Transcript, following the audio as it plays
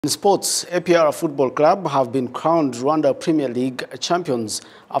In sports, APR Football Club have been crowned Rwanda Premier League champions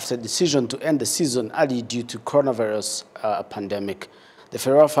after a decision to end the season early due to coronavirus pandemic. The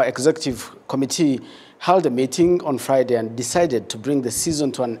FERAFA Executive Committee held a meeting on Friday and decided to bring the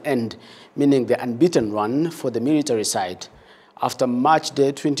season to an end, meaning the unbeaten run for the military side. After match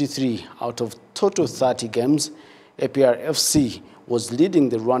day 23 out of total 30 games, APR FC was leading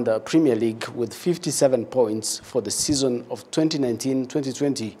the Rwanda Premier League with 57 points for the season of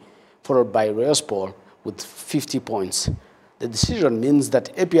 2019-2020, followed by Rayospor with 50 points. The decision means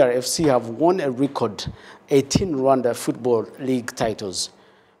that APR FC have won a record 18 Rwanda Football League titles.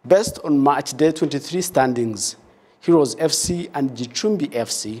 Based on match day 23 standings, Heroes FC and Gicumbi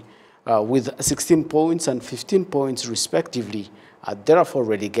FC with 16 points and 15 points respectively are therefore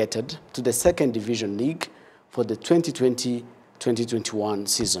relegated to the second division league for the 2020-2021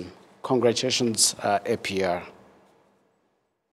 season. Congratulations, APR.